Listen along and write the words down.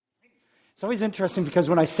It's always interesting because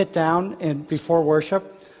when I sit down and before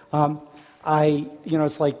worship,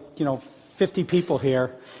 it's like 50 people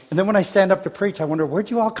here. And then when I stand up to preach, I wonder, where'd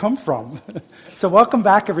you all come from? So welcome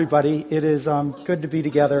back, everybody. It is good to be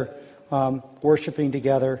together, worshiping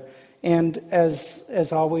together. And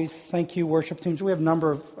as always, thank you, worship teams. We have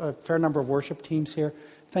a fair number of worship teams here.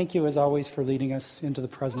 Thank you, as always, for leading us into the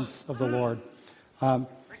presence of the Lord.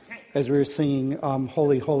 As we were singing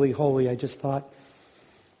Holy, Holy, Holy, I just thought,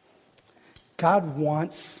 God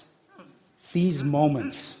wants these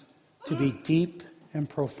moments to be deep and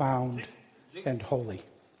profound and holy.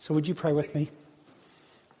 So would you pray with me?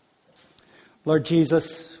 Lord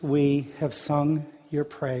Jesus, we have sung your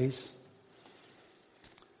praise.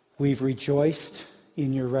 We've rejoiced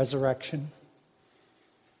in your resurrection.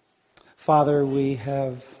 Father, we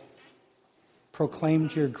have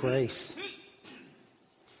proclaimed your grace.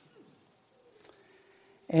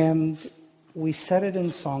 And we said it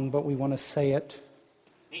in song, but we want to say it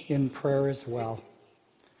in prayer as well.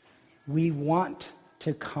 We want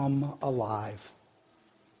to come alive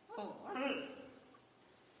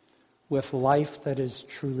with life that is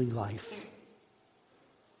truly life.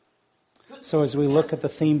 So as we look at the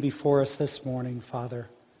theme before us this morning, Father,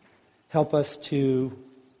 help us to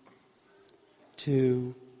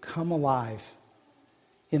come alive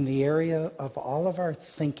in the area of all of our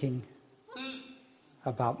thinking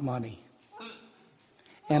about money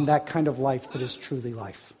and that kind of life that is truly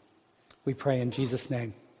life. We pray in Jesus'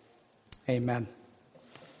 name. Amen.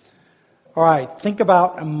 All right, think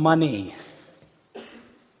about money.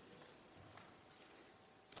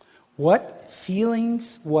 What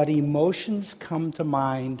feelings, what emotions come to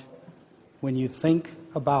mind when you think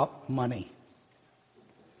about money?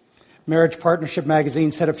 Marriage Partnership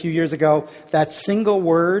magazine said a few years ago that single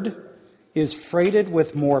word is freighted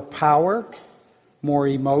with more power, more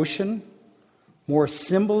emotion, more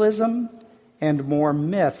symbolism, and more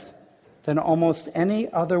myth than almost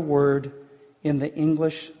any other word in the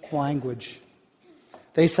English language.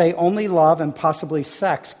 They say only love and possibly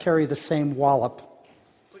sex carry the same wallop.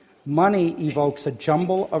 Money evokes a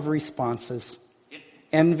jumble of responses: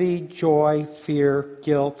 envy, joy, fear,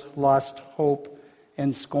 guilt, lust, hope,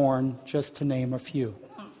 and scorn, just to name a few.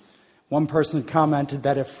 One person commented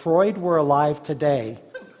that if Freud were alive today,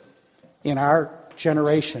 in our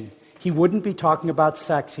generation, he wouldn't be talking about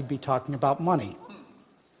sex, he'd be talking about money.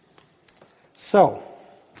 So,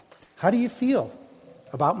 how do you feel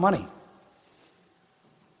about money?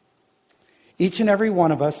 Each and every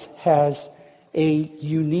one of us has a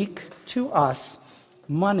unique to us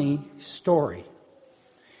money story.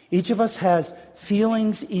 Each of us has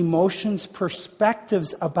feelings, emotions,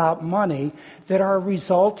 perspectives about money that are a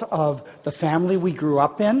result of the family we grew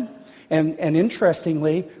up in. And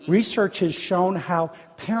interestingly, research has shown how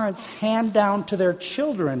parents hand down to their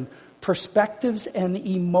children perspectives and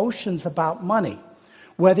emotions about money.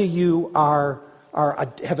 Whether you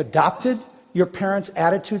have adopted your parents'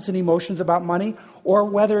 attitudes and emotions about money, or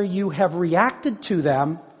whether you have reacted to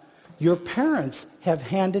them, your parents have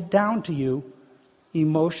handed down to you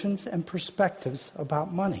emotions and perspectives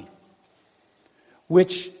about money.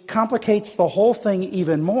 Which complicates the whole thing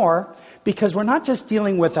even more, because we're not just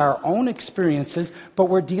dealing with our own experiences, but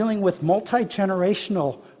we're dealing with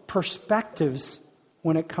multi-generational perspectives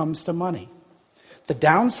when it comes to money. The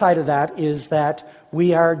downside of that is that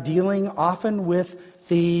we are dealing often with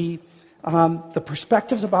the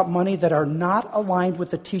perspectives about money that are not aligned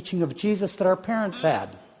with the teaching of Jesus that our parents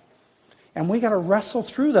had. And we got to wrestle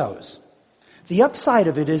through those. The upside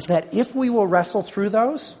of it is that if we will wrestle through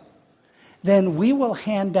those, then we will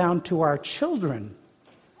hand down to our children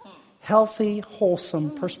healthy, wholesome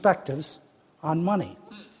perspectives on money.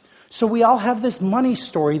 So we all have this money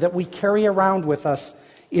story that we carry around with us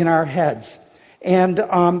in our heads. And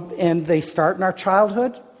they start in our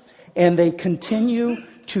childhood, and they continue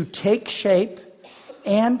to take shape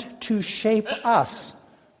and to shape us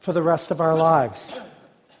for the rest of our lives.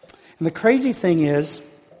 And the crazy thing is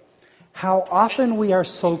how often we are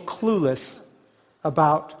so clueless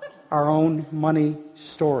about our own money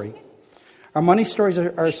story. Our money stories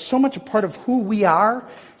are so much a part of who we are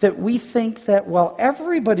that we think that, well,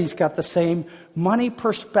 everybody's got the same money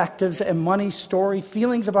perspectives and money story,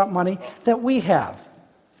 feelings about money that we have.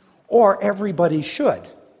 Or everybody should.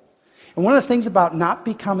 And one of the things about not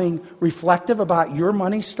becoming reflective about your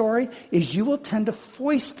money story is you will tend to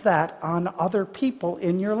foist that on other people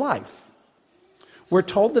in your life. We're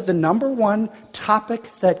told that the number one topic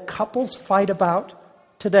that couples fight about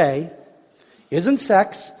today isn't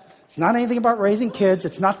sex. It's not anything about raising kids.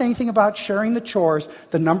 It's not anything about sharing the chores.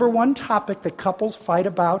 The number one topic that couples fight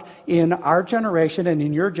about in our generation and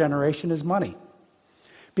in your generation is money.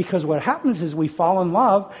 Because what happens is we fall in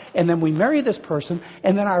love, and then we marry this person,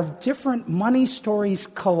 and then our different money stories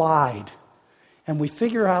collide. And we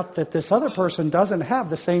figure out that this other person doesn't have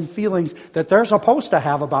the same feelings that they're supposed to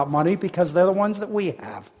have about money because they're the ones that we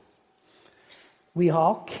have. We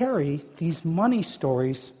all carry these money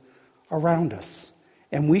stories around us.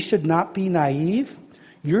 And we should not be naive.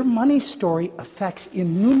 Your money story affects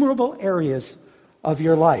innumerable areas of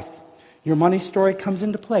your life. Your money story comes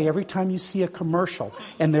into play every time you see a commercial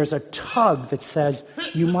and there's a tug that says,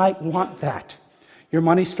 you might want that. Your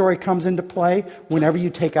money story comes into play whenever you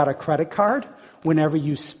take out a credit card, whenever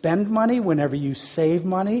you spend money, whenever you save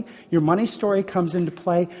money. Your money story comes into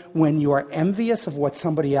play when you are envious of what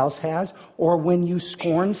somebody else has, or when you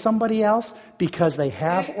scorn somebody else because they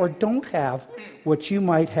have or don't have what you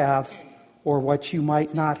might have or what you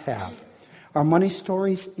might not have. Our money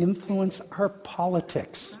stories influence our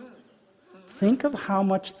politics. Think of how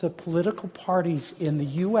much the political parties in the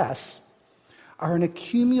U.S. are an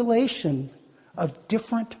accumulation of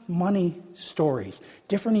different money stories,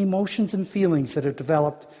 different emotions and feelings that are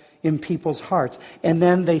developed in people's hearts. And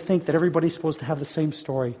then they think that everybody's supposed to have the same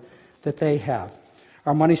story that they have.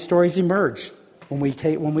 Our money stories emerge when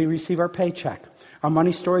we receive our paycheck. Our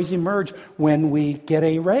money stories emerge when we get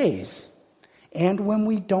a raise. And when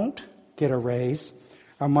we don't get a raise,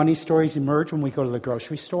 our money stories emerge when we go to the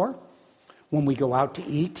grocery store, when we go out to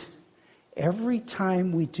eat. Every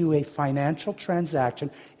time we do a financial transaction,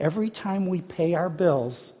 every time we pay our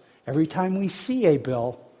bills, every time we see a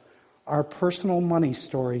bill, our personal money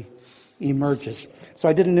story emerges. So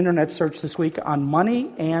I did an internet search this week on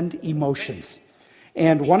money and emotions.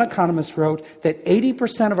 And one economist wrote that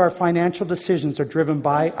 80% of our financial decisions are driven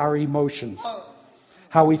by our emotions.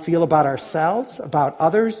 How we feel about ourselves, about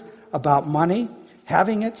others, about money,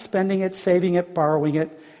 having it, spending it, saving it, borrowing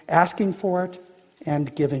it, asking for it,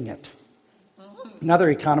 and giving it. Another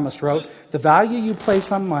economist wrote, the value you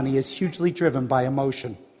place on money is hugely driven by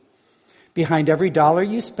emotion. Behind every dollar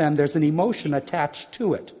you spend, there's an emotion attached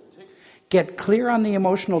to it. Get clear on the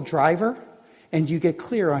emotional driver, and you get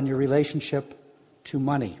clear on your relationship to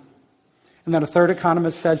money. And then a third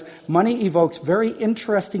economist says, money evokes very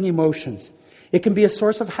interesting emotions. It can be a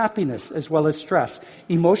source of happiness as well as stress.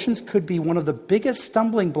 Emotions could be one of the biggest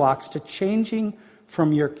stumbling blocks to changing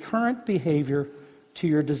from your current behavior to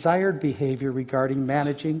your desired behavior regarding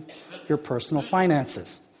managing your personal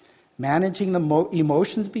finances. Managing the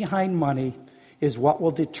emotions behind money is what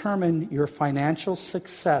will determine your financial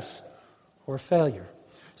success or failure.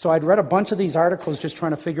 So I'd read a bunch of these articles just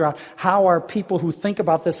trying to figure out how are people who think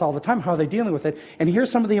about this all the time, how are they dealing with it? And here's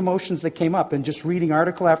some of the emotions that came up in just reading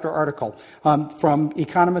article after article from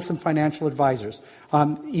economists and financial advisors.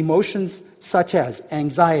 Emotions such as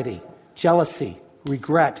anxiety, jealousy,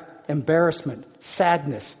 regret, embarrassment,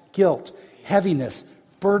 sadness, guilt, heaviness,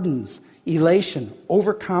 burdens, elation,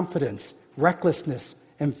 overconfidence, recklessness,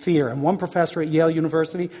 and fear. And one professor at Yale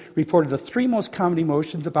University reported the three most common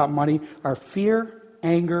emotions about money are fear,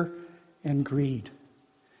 anger, and greed.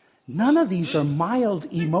 None of these are mild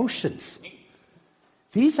emotions.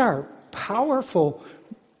 These are powerful,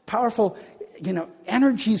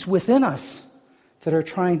 energies within us that are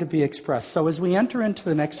trying to be expressed. So as we enter into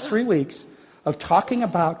the next 3 weeks of talking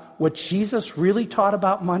about what Jesus really taught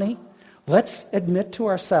about money, let's admit to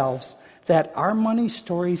ourselves that our money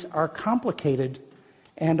stories are complicated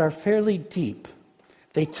and are fairly deep.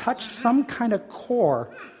 They touch some kind of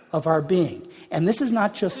core of our being. And this is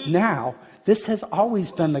not just now. This has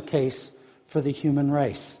always been the case for the human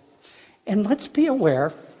race. And let's be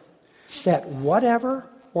aware that whatever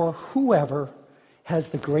or whoever has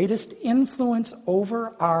the greatest influence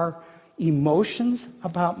over our emotions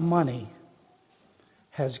about money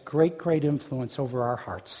has great, great influence over our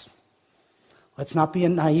hearts. Let's not be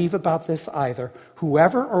naive about this either.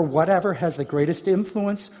 Whoever or whatever has the greatest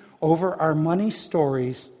influence over our money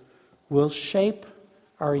stories will shape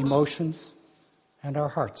our emotions and our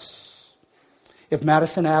hearts. If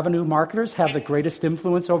Madison Avenue marketers have the greatest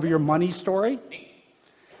influence over your money story,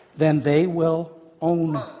 then they will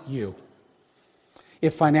own you.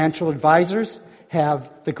 If financial advisors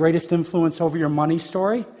have the greatest influence over your money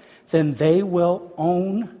story, then they will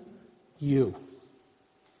own you.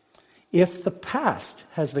 If the past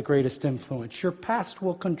has the greatest influence, your past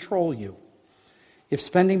will control you. If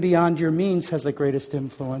spending beyond your means has the greatest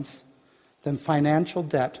influence, then financial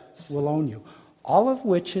debt will own you. All of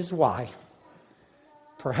which is why,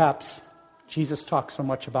 perhaps, Jesus talks so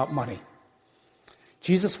much about money.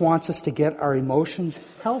 Jesus wants us to get our emotions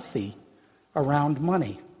healthy around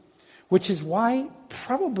money. which is why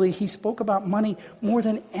probably he spoke about money more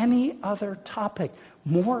than any other topic.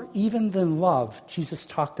 More even than love, Jesus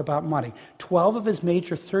talked about money. 12 of his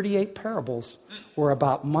major 38 parables were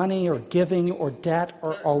about money or giving or debt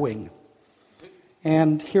or owing.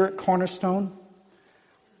 And here at Cornerstone,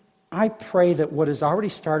 I pray that what has already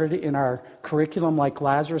started in our curriculum, like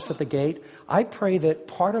Lazarus at the gate, I pray that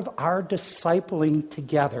part of our discipling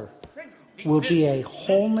together will be a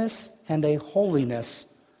wholeness and a holiness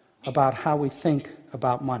about how we think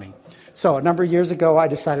about money. So a number of years ago, I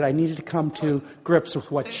decided I needed to come to grips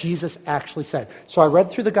with what Jesus actually said. So I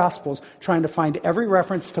read through the Gospels, trying to find every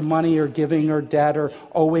reference to money or giving or debt or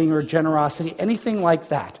owing or generosity, anything like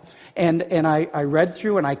that. And I read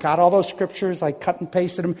through and I got all those scriptures, I cut and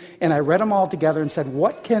pasted them, and I read them all together and said,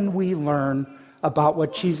 what can we learn about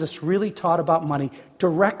what Jesus really taught about money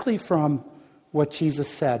directly from what Jesus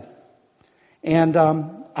said? And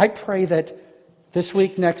I pray that this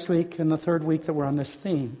week, next week, and the third week that we're on this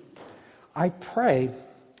theme, I pray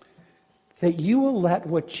that you will let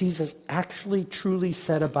what Jesus actually truly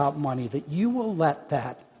said about money, that you will let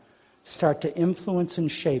that start to influence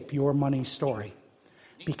and shape your money story.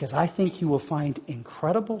 Because I think you will find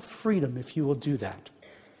incredible freedom if you will do that.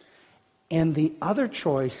 And the other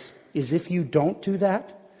choice is if you don't do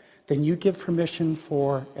that, then you give permission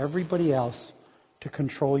for everybody else to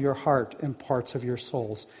control your heart and parts of your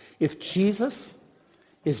souls. If Jesus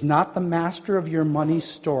is not the master of your money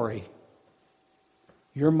story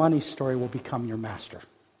will become your master.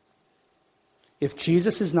 If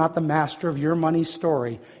Jesus is not the master of your money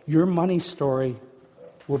story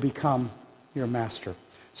will become your master.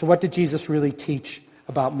 So what did Jesus really teach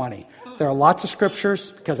about money? There are lots of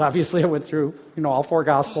scriptures, because obviously I went through, all four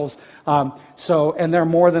Gospels. And there are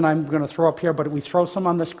more than I'm going to throw up here, but we throw some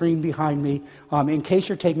on the screen behind me in case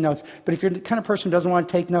you're taking notes. But if you're the kind of person who doesn't want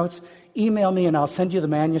to take notes, email me and I'll send you the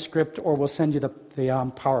manuscript, or we'll send you the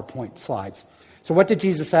PowerPoint slides. So what did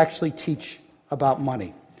Jesus actually teach about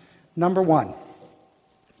money? Number one,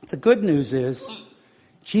 the good news is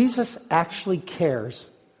Jesus actually cares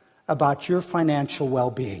about your financial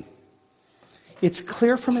well-being. It's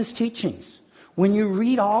clear from his teachings. When you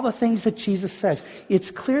read all the things that Jesus says, it's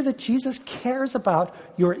clear that Jesus cares about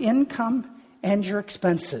your income and your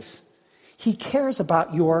expenses. He cares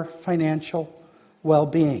about your financial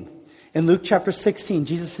well-being. In Luke chapter 16,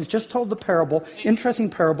 Jesus has just told the parable, interesting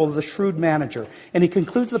parable of the shrewd manager. And he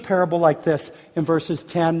concludes the parable like this in verses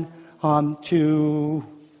 10 to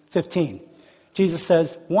 15. Jesus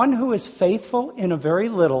says, one who is faithful in a very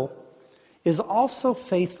little is also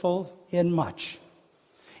faithful in much.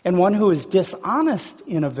 And one who is dishonest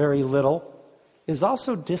in a very little is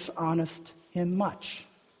also dishonest in much.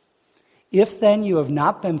 If then you have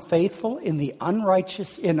not been faithful in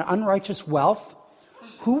unrighteous wealth,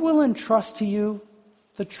 who will entrust to you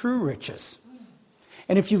the true riches?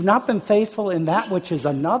 And if you've not been faithful in that which is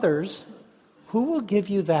another's, who will give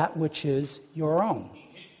you that which is your own?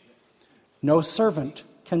 No servant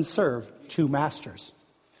can serve two masters.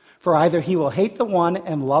 For either he will hate the one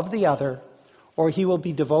and love the other, or he will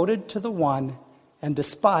be devoted to the one and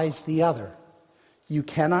despise the other. You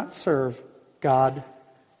cannot serve God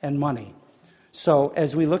and money. So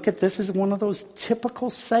as we look at this, is one of those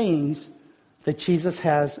typical sayings that Jesus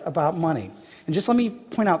has about money. And just let me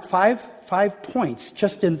point out five points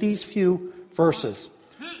just in these few verses.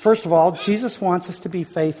 First of all, Jesus wants us to be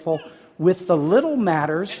faithful with the little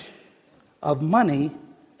matters of money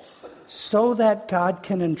so that God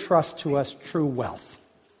can entrust to us true wealth.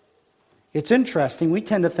 It's interesting. We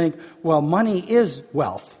tend to think, well, money is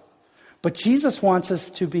wealth. But Jesus wants us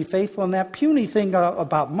to be faithful in that puny thing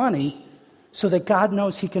about money so that God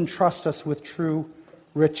knows he can trust us with true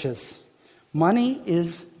riches. Money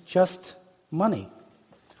is just money.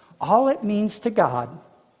 All it means to God,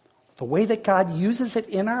 the way that God uses it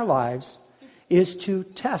in our lives, is to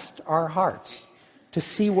test our hearts, to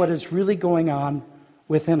see what is really going on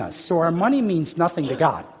within us. So our money means nothing to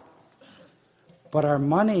God, but our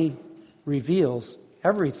money reveals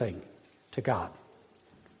everything to God.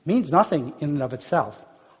 It means nothing in and of itself,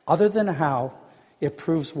 other than how it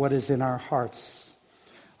proves what is in our hearts.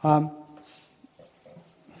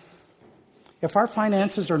 If our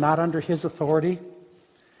finances are not under his authority,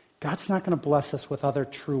 God's not going to bless us with other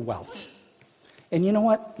true wealth. And you know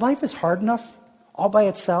what? Life is hard enough all by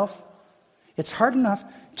itself. It's hard enough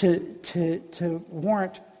to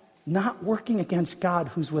warrant not working against God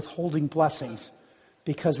who's withholding blessings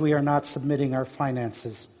because we are not submitting our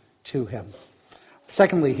finances to him.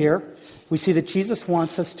 Secondly, here, we see that Jesus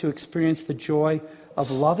wants us to experience the joy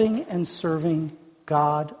of loving and serving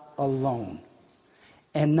God alone,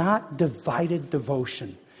 and not divided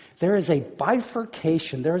devotion. There is a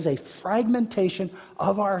bifurcation, there is a fragmentation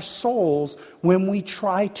of our souls when we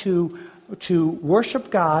try to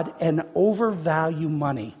worship God and overvalue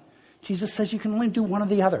money. Jesus says you can only do one or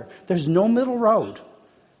the other. There's no middle road.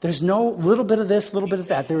 There's no little bit of this, little bit of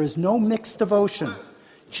that. There is no mixed devotion.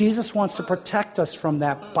 Jesus wants to protect us from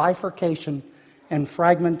that bifurcation and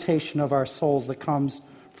fragmentation of our souls that comes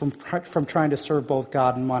from trying to serve both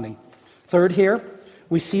God and money. Third here,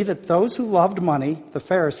 we see that those who loved money, the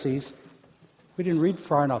Pharisees, we didn't read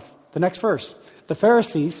far enough. The next verse. The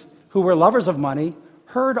Pharisees, who were lovers of money,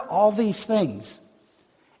 heard all these things,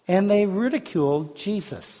 and they ridiculed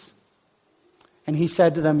Jesus. And he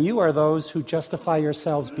said to them, "You are those who justify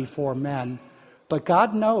yourselves before men, but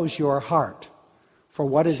God knows your heart. For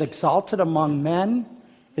what is exalted among men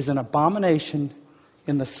is an abomination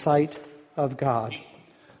in the sight of God."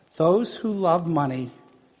 Those who love money,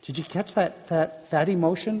 did you catch that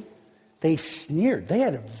emotion? They sneered. They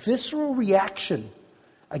had a visceral reaction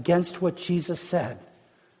against what Jesus said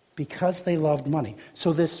because they loved money.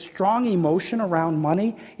 So this strong emotion around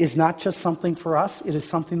money is not just something for us. It is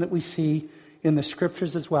something that we see in the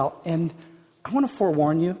scriptures as well. And I want to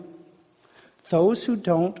forewarn you, those who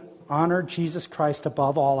don't honor Jesus Christ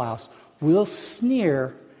above all else will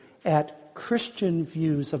sneer at Christian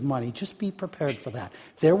views of money. Just be prepared for that.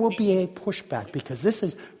 There will be a pushback because this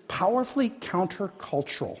is powerfully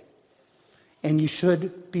countercultural, and you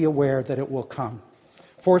should be aware that it will come.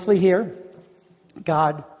 Fourthly here,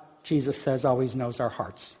 God, Jesus says, always knows our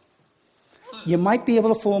hearts. You might be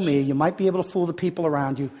able to fool me. You might be able to fool the people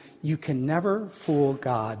around you. You can never fool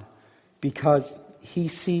God because he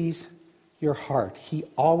sees your heart. He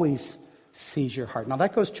always sees your heart. Now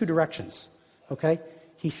that goes two directions, okay?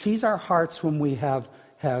 He sees our hearts when we have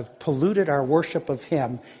polluted our worship of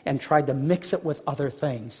him and tried to mix it with other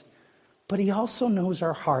things. But he also knows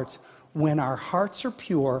our hearts when our hearts are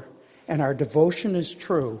pure and our devotion is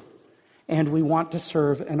true and we want to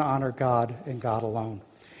serve and honor God and God alone.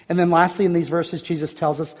 And then lastly, in these verses, Jesus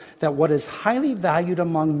tells us that what is highly valued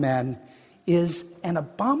among men is an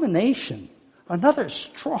abomination. Another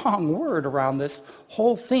strong word around this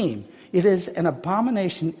whole theme. It is an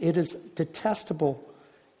abomination. It is detestable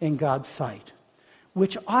in God's sight,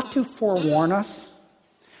 which ought to forewarn us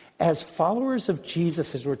as followers of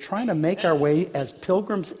Jesus, as we're trying to make our way as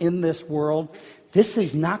pilgrims in this world. This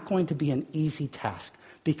is not going to be an easy task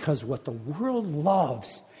because what the world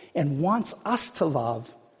loves and wants us to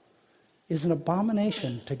love is an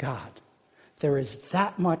abomination to God. There is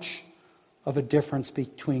that much of a difference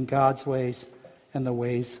between God's ways and the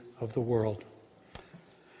ways of the world.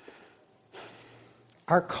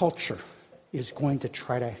 Our culture is going to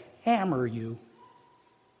try to hammer you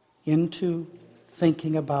into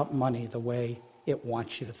thinking about money the way it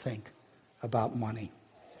wants you to think about money.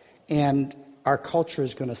 And our culture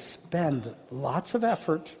is going to spend lots of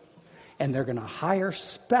effort, and they're going to hire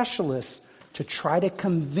specialists to try to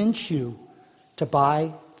convince you to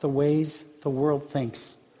buy the ways the world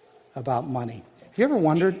thinks about money. Have you ever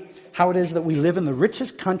wondered how it is that we live in the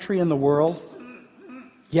richest country in the world,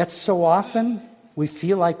 yet so often we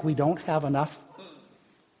feel like we don't have enough?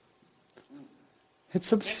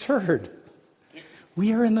 It's absurd.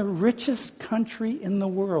 We are in the richest country in the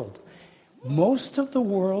world. Most of the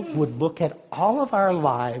world would look at all of our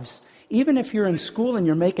lives, even if you're in school and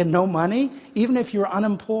you're making no money, even if you're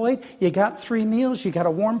unemployed, you got 3 meals, you got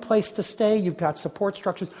a warm place to stay, you've got support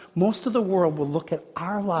structures. Most of the world will look at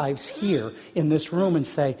our lives here in this room and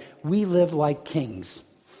say, we live like kings.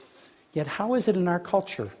 Yet how is it in our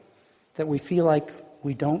culture that we feel like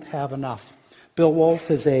we don't have enough? Bill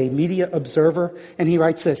Wolf is a media observer, and he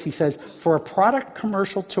writes this. He says, for a product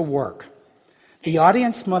commercial to work, the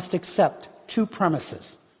audience must accept 2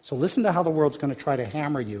 premises. So listen to how the world's going to try to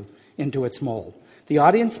hammer you into its mold. The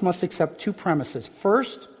audience must accept 2 premises.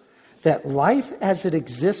 First, that life as it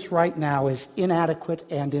exists right now is inadequate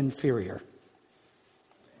and inferior.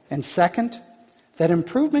 And second, that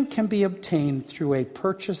improvement can be obtained through a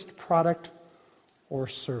purchased product or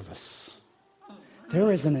service.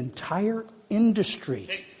 There is an entire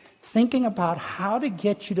industry thinking about how to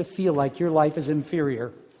get you to feel like your life is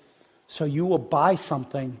inferior so you will buy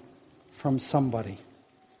something from somebody.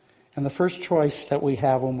 And the first choice that we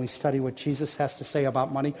have when we study what Jesus has to say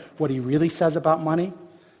about money, what he really says about money,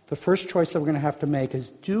 the first choice that we're going to have to make is,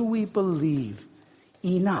 do we believe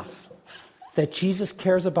enough that Jesus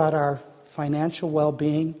cares about our financial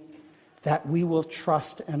well-being that we will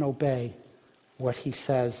trust and obey what he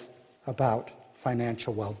says about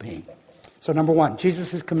financial well-being? So number 1,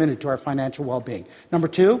 Jesus is committed to our financial well-being. Number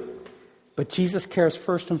 2, but Jesus cares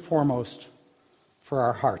first and foremost for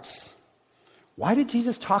our hearts. Why did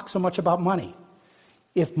Jesus talk so much about money?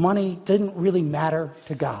 if money didn't really matter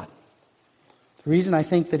to God? The reason I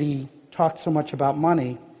think that he talks so much about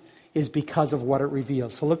money is because of what it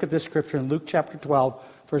reveals. So look at this scripture in Luke chapter 12,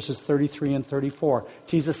 verses 33 and 34.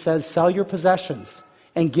 Jesus says, "Sell your possessions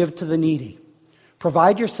and give to the needy.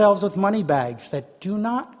 Provide yourselves with money bags that do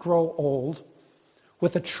not grow old,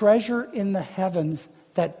 with a treasure in the heavens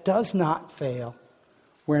that does not fail,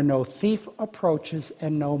 where no thief approaches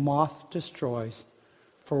and no moth destroys.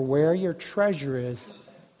 For where your treasure is,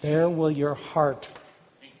 there will your heart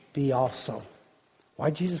be also." Why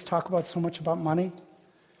did Jesus talk so much about money?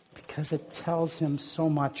 Because it tells him so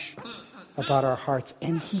much about our hearts.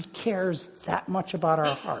 And he cares that much about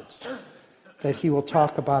our hearts that he will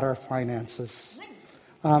talk about our finances.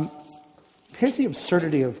 Here's the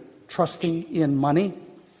absurdity of trusting in money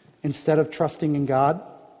instead of trusting in God.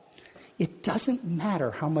 It doesn't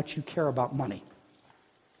matter how much you care about money.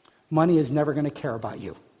 Money is never going to care about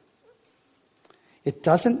you. It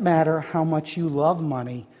doesn't matter how much you love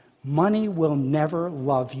money. Money will never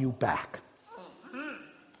love you back.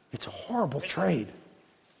 It's a horrible trade.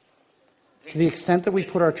 To the extent that we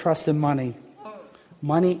put our trust in money,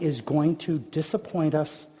 money is going to disappoint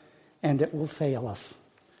us and it will fail us.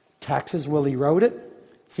 Taxes will erode it.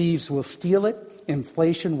 Thieves will steal it.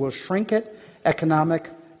 Inflation will shrink it. Economic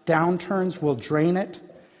downturns will drain it.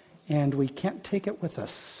 And we can't take it with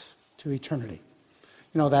us to eternity.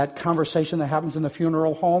 You know, that conversation that happens in the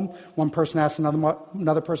funeral home, one person asks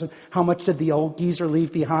another person, "How much did the old geezer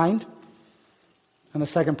leave behind?" And the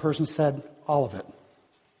second person said, "All of it."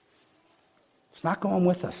 It's not going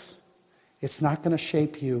with us. It's not going to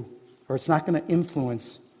shape you, or it's not going to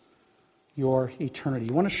influence your eternity.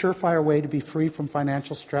 You want a surefire way to be free from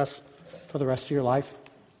financial stress for the rest of your life?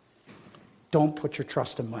 Don't put your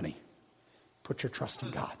trust in money. Put your trust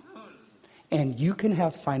in God. And you can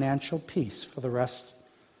have financial peace for the rest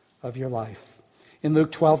of your life. In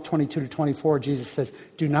Luke 12, 22 to 24, Jesus says,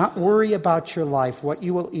 "Do not worry about your life, what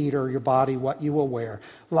you will eat, or your body, what you will wear.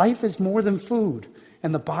 Life is more than food,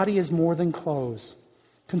 and the body is more than clothes.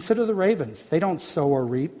 Consider the ravens. They don't sow or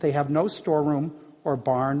reap. They have no storeroom or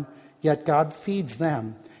barn, yet God feeds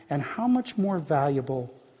them. And how much more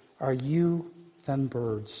valuable are you than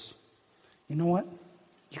birds?" You know what?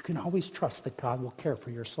 You can always trust that God will care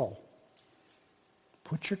for your soul.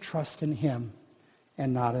 Put your trust in him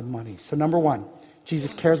and not in money. So number one,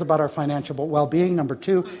 Jesus cares about our financial well-being. Number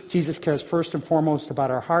two, Jesus cares first and foremost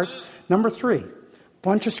about our hearts. Number three,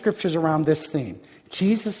 bunch of scriptures around this theme.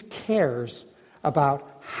 Jesus cares about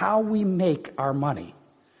how we make our money.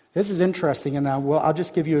 This is interesting, and I'll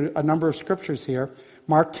just give you a number of scriptures here.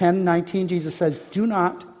 Mark 10:19, Jesus says, "Do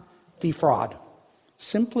not defraud."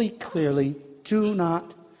 Simply, clearly, do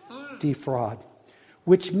not defraud.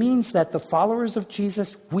 Which means that the followers of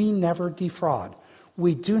Jesus, we never defraud.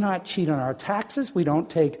 We do not cheat on our taxes. We don't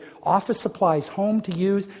take office supplies home to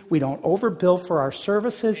use. We don't overbill for our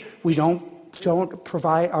services. We don't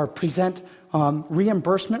provide or present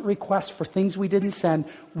reimbursement requests for things we didn't send.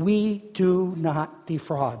 We do not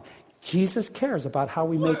defraud. Jesus cares about how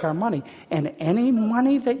we make our money. And any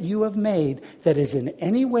money that you have made that is in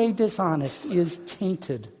any way dishonest is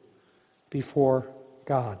tainted before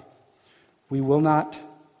God. We will not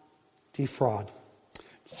defraud.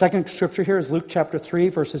 Second scripture here is Luke chapter 3,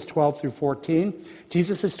 verses 12 through 14.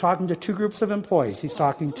 Jesus is talking to two groups of employees. He's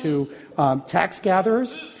talking to tax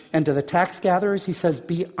gatherers, and to the tax gatherers he says,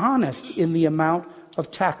 "Be honest in the amount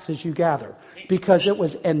of taxes you gather." Because it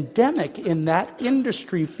was endemic in that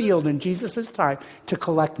industry field in Jesus' time to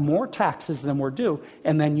collect more taxes than were due,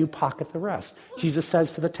 and then you pocket the rest. Jesus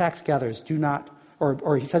says to the tax gatherers, do not,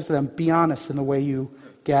 or he says to them, "Be honest in the way you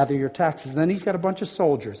gather your taxes." And then he's got a bunch of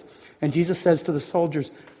soldiers. And Jesus says to the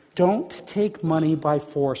soldiers, "Don't take money by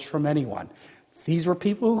force from anyone." These were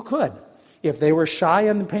people who could. If they were shy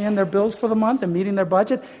in paying their bills for the month and meeting their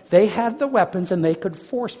budget, they had the weapons and they could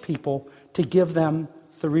force people to give them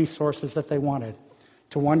the resources that they wanted.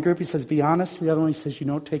 To one group he says, "Be honest." To the other one he says, "You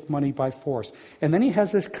don't take money by force." And then he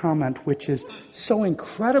has this comment which is so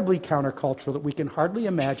incredibly countercultural that we can hardly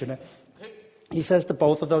imagine it. He says to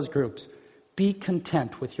both of those groups, "Be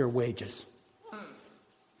content with your wages."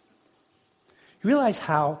 You realize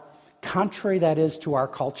how contrary that is to our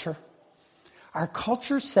culture? Our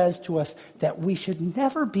culture says to us that we should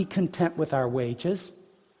never be content with our wages.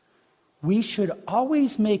 We should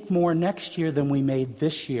always make more next year than we made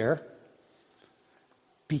this year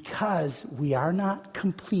because we are not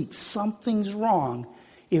complete. Something's wrong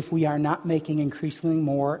if we are not making increasingly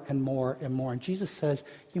more and more and more. And Jesus says,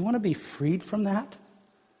 you want to be freed from that?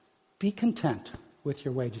 Be content with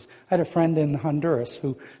your wages. I had a friend in Honduras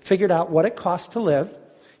who figured out what it cost to live.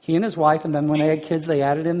 He and his wife, and then when they had kids, they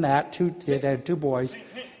added in that. They had 2 boys.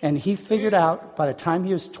 And he figured out by the time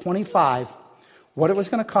he was 25 what it was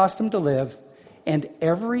going to cost him to live, and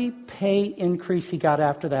every pay increase he got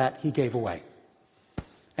after that, he gave away.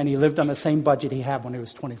 And he lived on the same budget he had when he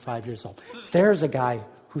was 25 years old. There's a guy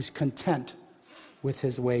who's content with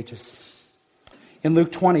his wages. In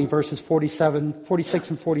Luke 20, verses 46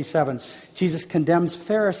 and 47, Jesus condemns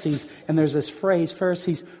Pharisees, and there's this phrase,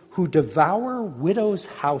 Pharisees who devour widows'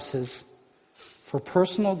 houses for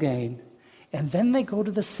personal gain, and then they go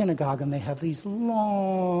to the synagogue and they have these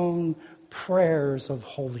long prayers of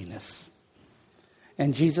holiness.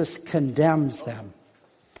 And Jesus condemns them.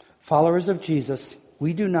 Followers of Jesus,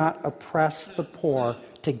 we do not oppress the poor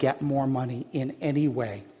to get more money in any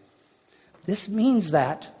way. This means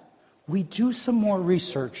that we do some more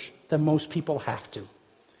research than most people have to.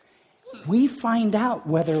 We find out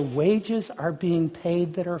whether wages are being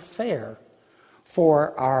paid that are fair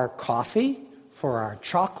for our coffee, for our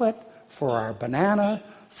chocolate, for our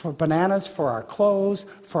bananas, for our clothes,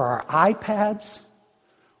 for our iPads.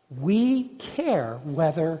 We care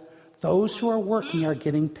whether those who are working are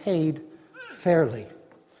getting paid fairly.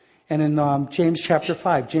 And in James chapter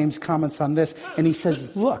 5, James comments on this, and he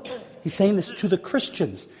says, look, he's saying this to the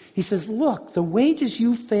Christians. He says, look, the wages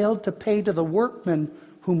you failed to pay to the workmen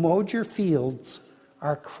who mowed your fields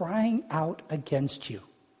are crying out against you.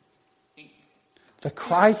 The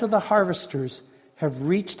cries of the harvesters have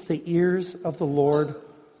reached the ears of the Lord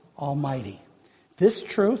Almighty. This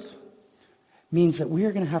truth means that we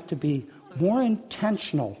are going to have to be more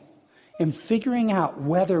intentional in figuring out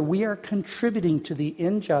whether we are contributing to the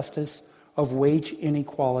injustice of wage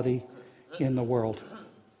inequality in the world.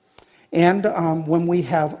 And when we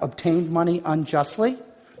have obtained money unjustly,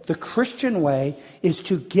 the Christian way is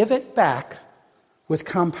to give it back with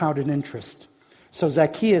compounded interest. So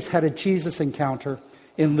Zacchaeus had a Jesus encounter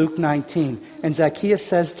in Luke 19. And Zacchaeus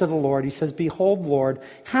says to the Lord, he says, behold, Lord,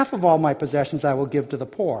 half of all my possessions I will give to the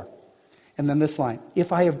poor. And then this line,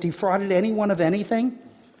 if I have defrauded anyone of anything,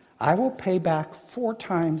 I will pay back 4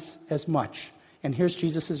 times as much. And here's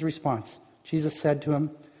Jesus' response. Jesus said to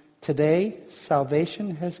him, today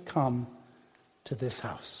salvation has come to this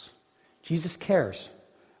house. Jesus cares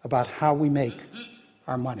about how we make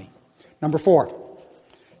our money. Number 4,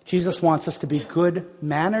 Jesus wants us to be good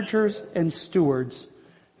managers and stewards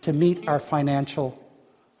to meet our financial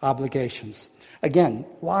obligations. Again,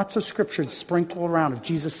 lots of scriptures sprinkled around of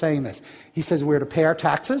Jesus saying this. He says we're to pay our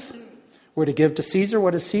taxes. We're to give to Caesar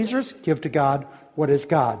what is Caesar's, give to God what is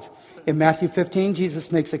God's. In Matthew 15,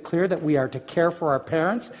 Jesus makes it clear that we are to care for our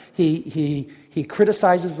parents. He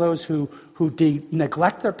criticizes those who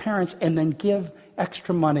neglect their parents and then give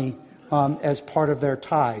extra money as part of their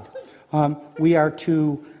tithe. We are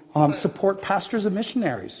to support pastors and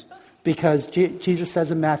missionaries because Jesus says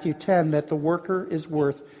in Matthew 10 that the worker is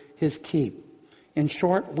worth his keep. In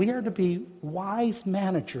short, we are to be wise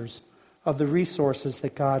managers of the resources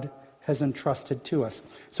that God has entrusted to us.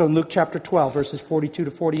 So in Luke chapter 12, verses 42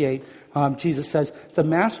 to 48, Jesus says, the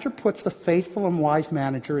master puts the faithful and wise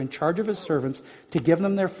manager in charge of his servants to give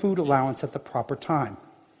them their food allowance at the proper time.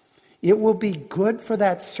 It will be good for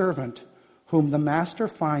that servant whom the master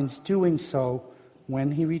finds doing so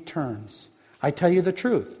when he returns. I tell you the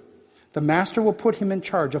truth. The master will put him in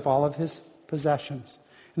charge of all of his possessions.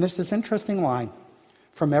 And there's this interesting line.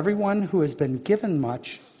 From everyone who has been given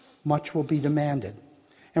much, much will be demanded.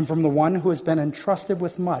 And from the one who has been entrusted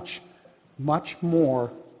with much, much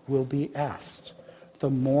more will be asked. The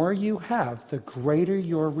more you have, the greater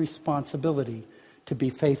your responsibility to be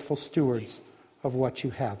faithful stewards of what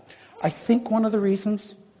you have. I think one of the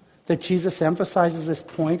reasons that Jesus emphasizes this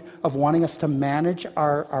point of wanting us to manage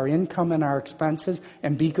our income and our expenses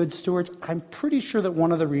and be good stewards, I'm pretty sure that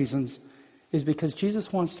one of the reasons is because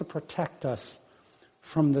Jesus wants to protect us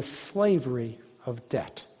from the slavery of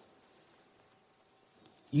debt.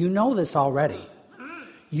 You know this already.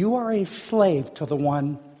 You are a slave to the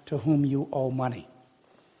one to whom you owe money.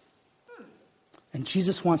 And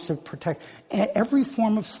Jesus wants to protect. Every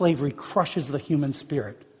form of slavery crushes the human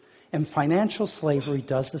spirit. And financial slavery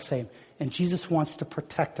does the same. And Jesus wants to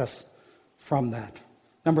protect us from that.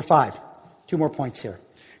 Number 5, 2 more points here.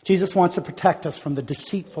 Jesus wants to protect us from the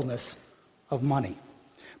deceitfulness of money.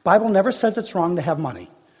 Bible never says it's wrong to have money.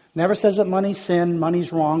 Never says that money's sin,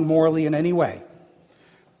 money's wrong morally in any way.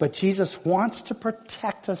 But Jesus wants to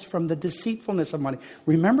protect us from the deceitfulness of money.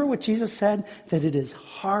 Remember what Jesus said? That it is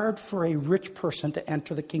hard for a rich person to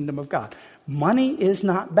enter the kingdom of God. Money is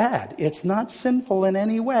not bad. It's not sinful in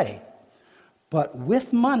any way. But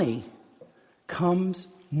with money comes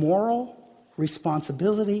moral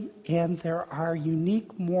responsibility, and there are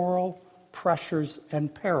unique moral pressures,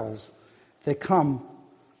 and perils that come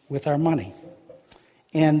with our money.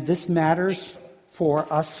 And this matters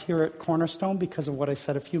for us here at Cornerstone because of what I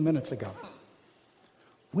said a few minutes ago.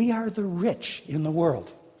 We are the rich in the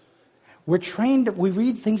world. We're trained, we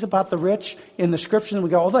read things about the rich in the scriptures and we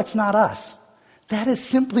go, oh, that's not us. That is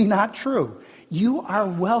simply not true. You are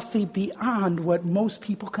wealthy beyond what most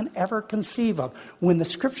people can ever conceive of. When the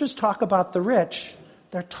scriptures talk about the rich,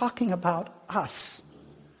 they're talking about us.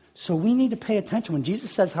 So we need to pay attention. When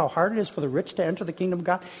Jesus says how hard it is for the rich to enter the kingdom of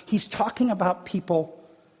God, he's talking about people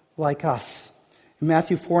like us. In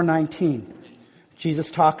Matthew 4:19,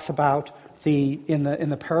 Jesus talks about in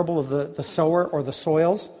the parable of the sower or the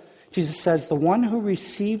soils. Jesus says, the one who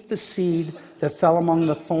received the seed that fell among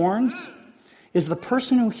the thorns is the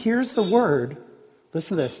person who hears the word,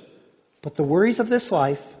 listen to this, but the worries of this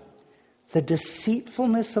life, the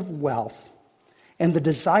deceitfulness of wealth, and the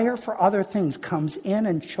desire for other things comes in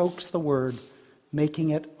and chokes the word,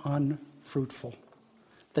 making it unfruitful.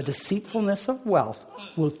 The deceitfulness of wealth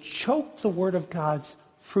will choke the word of God's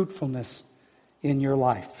fruitfulness in your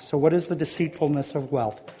life. So what is the deceitfulness of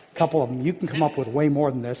wealth? A couple of them. You can come up with way more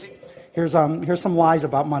than this. Here's some lies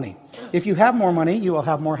about money. If you have more money, you will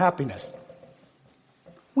have more happiness.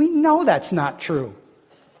 We know that's not true.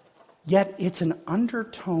 Yet it's an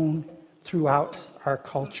undertone throughout our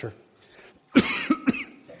culture.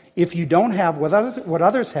 If you don't have what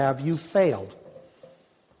others have, you failed.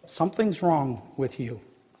 Something's wrong with you.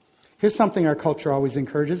 Here's something our culture always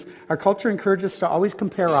encourages. Our culture encourages us to always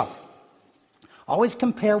compare up. Always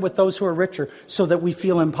compare with those who are richer so that we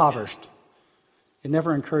feel impoverished. It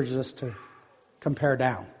never encourages us to compare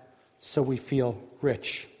down so we feel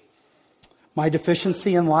rich. My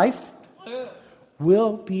deficiency in life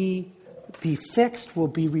will be fixed, will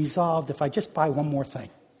be resolved if I just buy one more thing.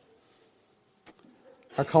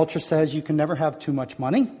 Our culture says you can never have too much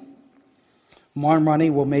money. More money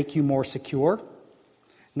will make you more secure.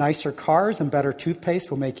 Nicer cars and better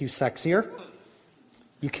toothpaste will make you sexier.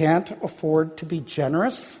 You can't afford to be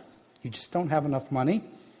generous. You just don't have enough money.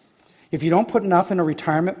 If you don't put enough in a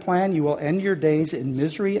retirement plan, you will end your days in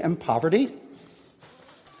misery and poverty.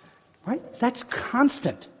 Right? That's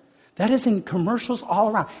constant. That is in commercials all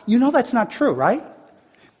around. You know that's not true, right?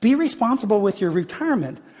 Be responsible with your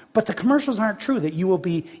retirement, but the commercials aren't true that you will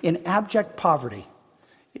be in abject poverty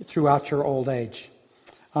throughout your old age.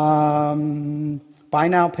 Buy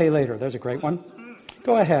now, pay later. There's a great one.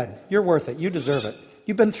 Go ahead. You're worth it. You deserve it.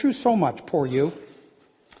 You've been through so much, poor you.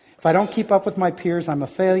 If I don't keep up with my peers, I'm a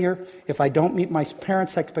failure. If I don't meet my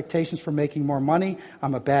parents' expectations for making more money,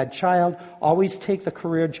 I'm a bad child. Always take the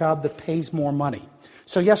career job that pays more money.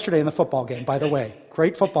 So yesterday in the football game, by the way,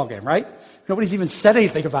 great football game, right? Nobody's even said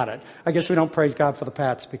anything about it. I guess we don't praise God for the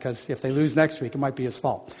Pats because if they lose next week, it might be his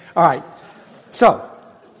fault. All right. So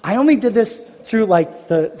I only did this through like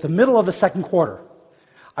the middle of the second quarter.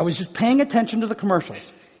 I was just paying attention to the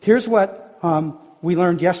commercials. Here's what we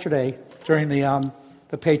learned yesterday during the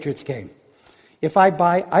Patriots game. If I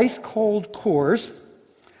buy ice-cold Coors,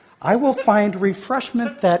 I will find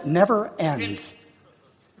refreshment that never ends.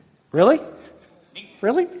 Really?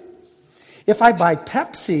 Really? If I buy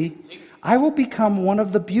Pepsi, I will become one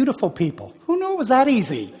of the beautiful people. Who knew it was that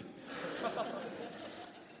easy?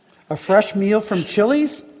 A fresh meal from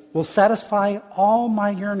Chili's will satisfy all my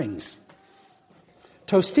yearnings.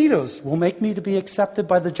 Tostitos will make me to be accepted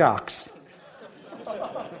by the jocks.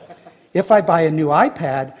 If I buy a new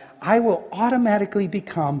iPad, I will automatically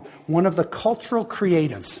become one of the cultural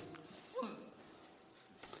creatives.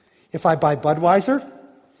 If I buy Budweiser,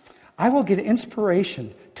 I will get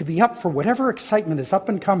inspiration to be up for whatever excitement is up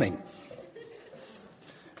and coming.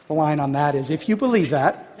 The line on that is, if you believe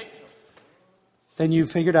that, then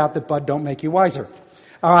you've figured out that Bud don't make you wiser.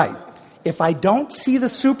 All right. If I don't see the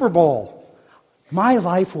Super Bowl, my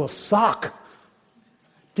life will suck.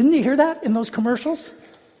 Didn't you hear that in those commercials?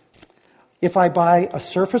 If I buy a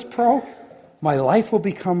Surface Pro, my life will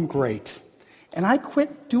become great. And I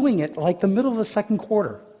quit doing it like the middle of the second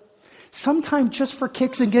quarter. Sometime just for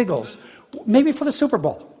kicks and giggles. Maybe for the Super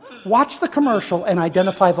Bowl. Watch the commercial and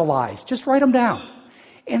identify the lies. Just write them down.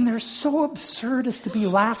 And they're so absurd as to be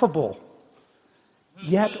laughable.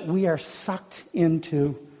 Yet we are sucked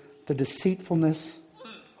into the deceitfulness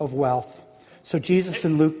of wealth. So Jesus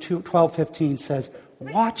in Luke 12:15 says,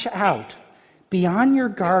 watch out. Be on your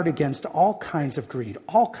guard against all kinds of greed.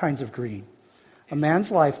 All kinds of greed. A man's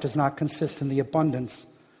life does not consist in the abundance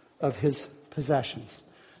of his possessions.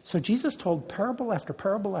 So Jesus told parable after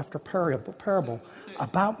parable after parable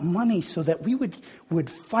about money so that we would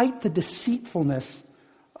fight the deceitfulness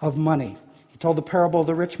of money. He told the parable of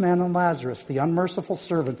the rich man and Lazarus, the unmerciful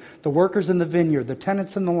servant, the workers in the vineyard, the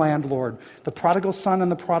tenants and the landlord, the prodigal son and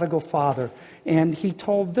the prodigal father. And he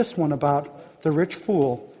told this one about the rich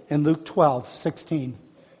fool in Luke 12:16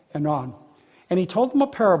 and on. And he told them a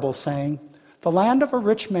parable saying, the land of a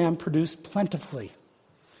rich man produced plentifully.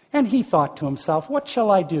 And he thought to himself, what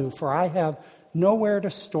shall I do? For I have nowhere to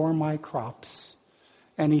store my crops.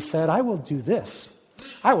 And he said, I will do this.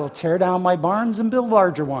 I will tear down my barns and build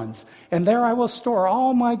larger ones. And there I will store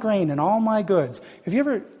all my grain and all my goods. Have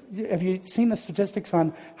you seen the statistics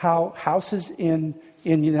on how houses in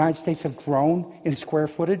the United States have grown in square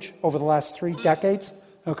footage over the last 3 decades?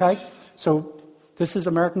 Okay? So this is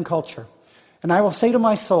American culture. And I will say to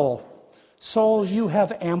my soul, soul, you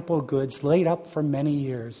have ample goods laid up for many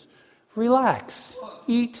years. Relax,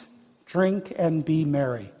 eat, drink, and be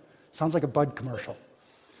merry. Sounds like a Bud commercial.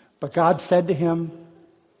 But God said to him,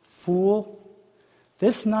 fool,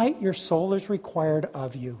 this night your soul is required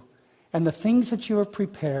of you, and the things that you have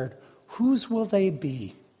prepared, whose will they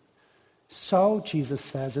be? So, Jesus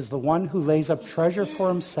says, is the one who lays up treasure for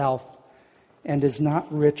himself and is not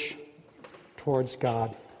rich towards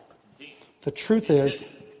God. The truth is,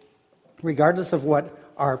 regardless of what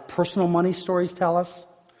our personal money stories tell us,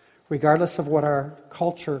 regardless of what our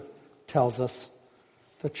culture tells us,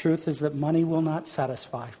 the truth is that money will not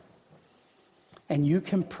satisfy. And you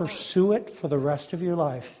can pursue it for the rest of your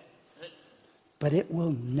life, but it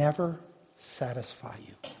will never satisfy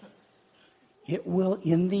you. It will,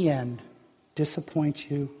 in the end,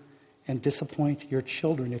 disappoint you and disappoint your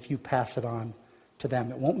children if you pass it on to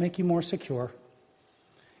them. It won't make you more secure.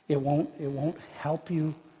 It won't help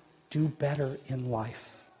you do better in life.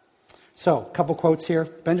 So, a couple quotes here.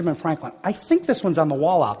 Benjamin Franklin. I think this one's on the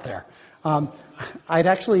wall out there. I'd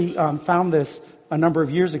actually found this a number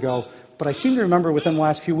of years ago, but I seem to remember within the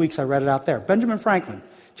last few weeks I read it out there. Benjamin Franklin.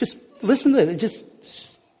 Just listen to this.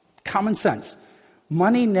 Just common sense.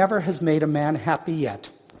 Money never has made a man happy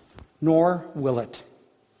yet, nor will it.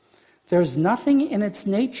 There's nothing in its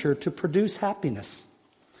nature to produce happiness.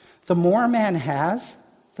 The more a man has,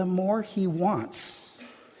 the more he wants.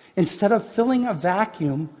 Instead of filling a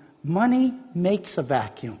vacuum, money makes a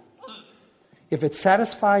vacuum. If it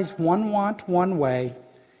satisfies one want one way,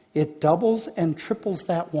 it doubles and triples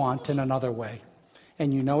that want in another way.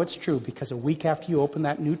 And you know it's true because a week after you open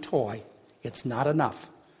that new toy, it's not enough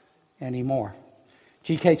anymore.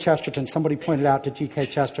 G.K. Chesterton, somebody pointed out to G.K.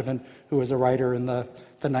 Chesterton, who was a writer in the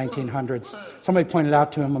 1900s, somebody pointed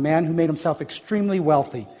out to him a man who made himself extremely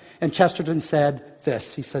wealthy. And Chesterton said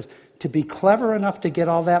this, he says, to be clever enough to get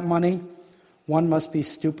all that money, one must be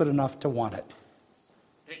stupid enough to want it.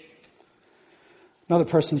 Another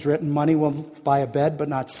person's written, money will buy a bed but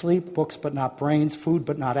not sleep, books but not brains, food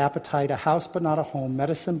but not appetite, a house but not a home,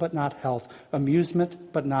 medicine but not health,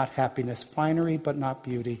 amusement but not happiness, finery but not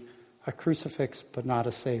beauty, a crucifix but not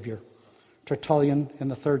a savior. Tertullian in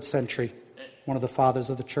the 3rd century, one of the fathers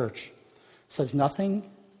of the church, says nothing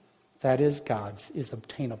that is God's is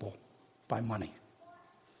obtainable by money.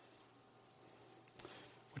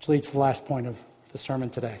 Which leads to the last point of the sermon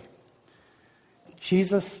today.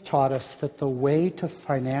 Jesus taught us that the way to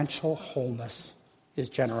financial wholeness is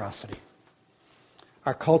generosity.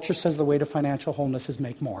 Our culture says the way to financial wholeness is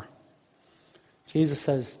make more. Jesus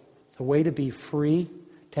says the way to be free,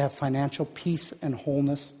 to have financial peace and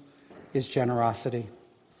wholeness is generosity.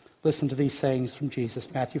 Listen to these sayings from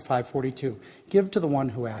Jesus, Matthew 5:42. Give to the one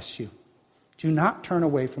who asks you. Do not turn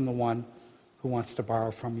away from the one who wants to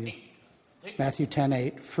borrow from you. Matthew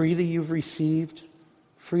 10:8. Freely you've received,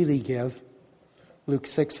 freely give. Luke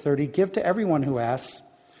 6:30, give to everyone who asks,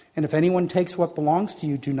 and if anyone takes what belongs to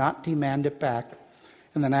you, do not demand it back.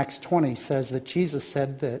 And then Acts 20 says that Jesus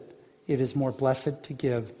said that it is more blessed to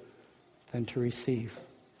give than to receive.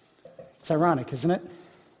 It's ironic, isn't it?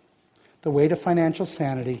 The way to financial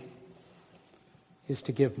sanity is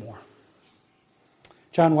to give more.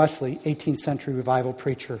 John Wesley, 18th century revival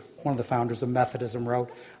preacher, one of the founders of Methodism,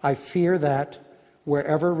 wrote, I fear that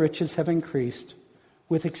wherever riches have increased,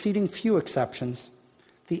 with exceeding few exceptions,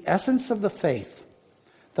 the essence of the faith,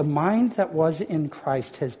 the mind that was in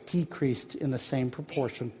Christ, has decreased in the same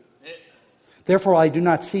proportion. Therefore, I do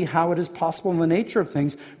not see how it is possible in the nature of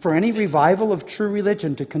things for any revival of true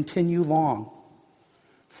religion to continue long.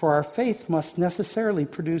 For our faith must necessarily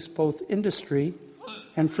produce both industry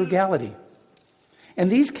and frugality.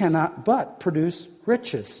 And these cannot but produce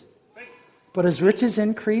riches. But as riches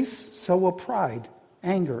increase, so will pride,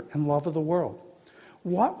 anger, and love of the world.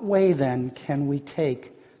 What way, then, can we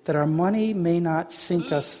take that our money may not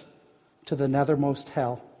sink us to the nethermost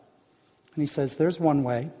hell? And he says, there's one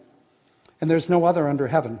way, and there's no other under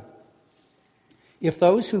heaven. If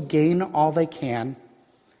those who gain all they can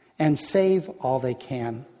and save all they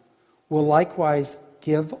can will likewise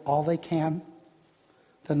give all they can,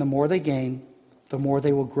 then the more they gain, the more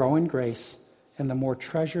they will grow in grace, and the more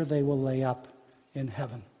treasure they will lay up in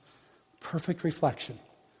heaven. Perfect reflection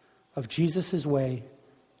of Jesus' way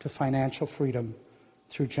to financial freedom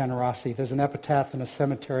through generosity. There's an epitaph in a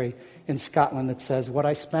cemetery in Scotland that says, "What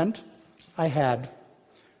I spent, I had.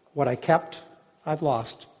 What I kept, I've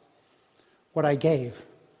lost. What I gave,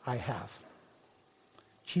 I have."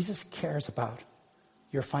 Jesus cares about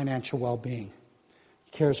your financial well-being.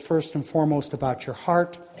 He cares first and foremost about your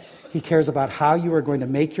heart. He cares about how you are going to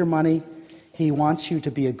make your money. He wants you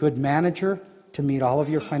to be a good manager to meet all of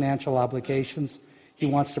your financial obligations. He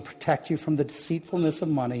wants to protect you from the deceitfulness of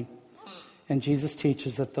money. And Jesus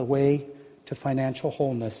teaches that the way to financial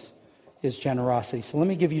wholeness is generosity. So let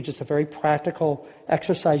me give you just a very practical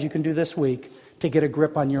exercise you can do this week to get a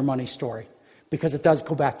grip on your money story, because it does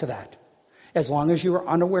go back to that. As long as you are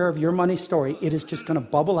unaware of your money story, it is just going to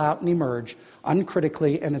bubble out and emerge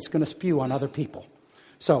uncritically, and it's going to spew on other people.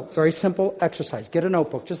 So, very simple exercise. Get a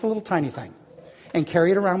notebook, just a little tiny thing, and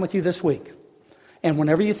carry it around with you this week. And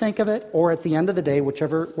whenever you think of it, or at the end of the day,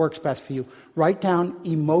 whichever works best for you, write down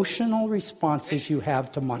emotional responses you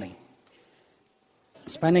have to money.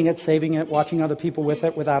 Spending it, saving it, watching other people with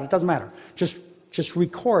it, without it, doesn't matter. Just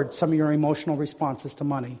record some of your emotional responses to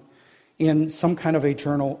money in some kind of a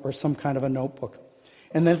journal or some kind of a notebook.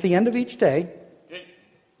 And then at the end of each day,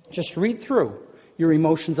 just read through your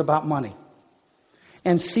emotions about money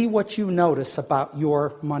and see what you notice about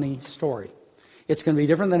your money story. It's going to be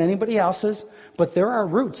different than anybody else's, but there are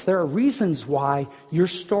roots, there are reasons why your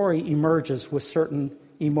story emerges with certain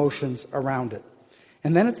emotions around it.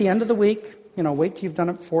 And then at the end of the week, wait till you've done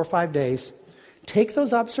it 4 or 5 days, take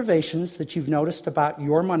those observations that you've noticed about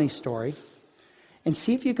your money story and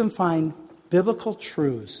see if you can find biblical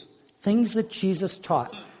truths, things that Jesus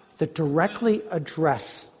taught that directly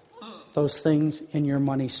address those things in your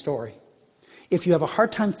money story. If you have a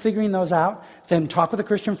hard time figuring those out, then talk with a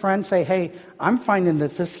Christian friend. Say, "Hey, I'm finding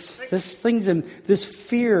that this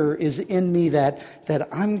fear is in me that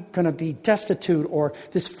I'm going to be destitute, or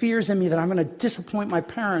this fear is in me that I'm going to disappoint my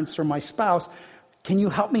parents or my spouse. Can you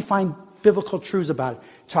help me find biblical truths about it?"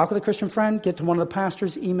 Talk with a Christian friend, get to one of the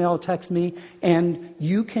pastors, email, text me, and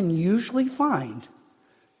you can usually find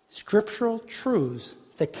scriptural truths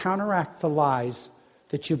that counteract the lies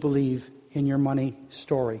that you believe in your money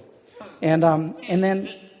story. And then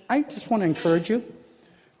I just want to encourage you,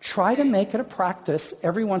 try to make it a practice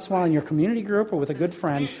every once in a while in your community group or with a good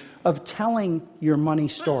friend of telling your money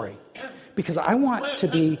story. Because I want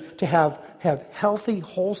to have healthy,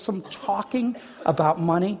 wholesome talking about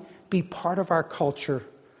money be part of our culture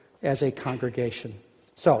as a congregation.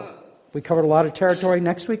 So, we covered a lot of territory.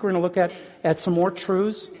 Next week we're going to look at some more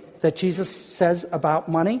truths that Jesus says about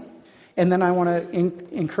money. And then I want to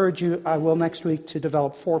encourage you, I will next week, to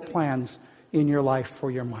develop 4 plans in your life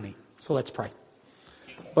for your money. So let's pray.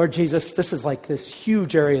 Lord Jesus, this is like this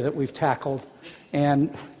huge area that we've tackled.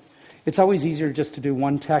 And it's always easier just to do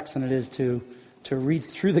one text than it is to read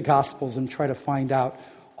through the Gospels and try to find out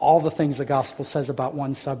all the things the Gospel says about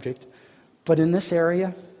one subject. But in this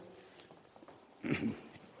area,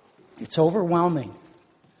 it's overwhelming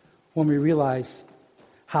when we realize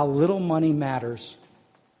how little money matters,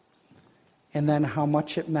 and then how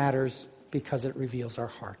much it matters because it reveals our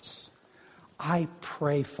hearts. I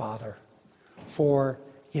pray, Father, for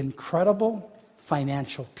incredible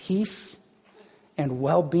financial peace and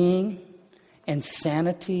well-being and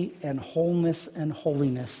sanity and wholeness and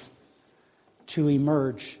holiness to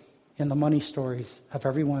emerge in the money stories of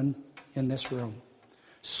everyone in this room.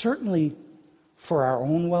 Certainly for our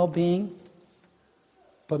own well-being,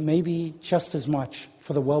 but maybe just as much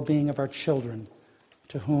for the well-being of our children,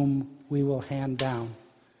 to whom we will hand down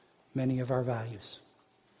many of our values.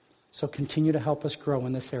 So continue to help us grow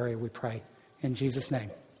in this area, we pray. In Jesus'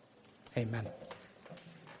 name, amen.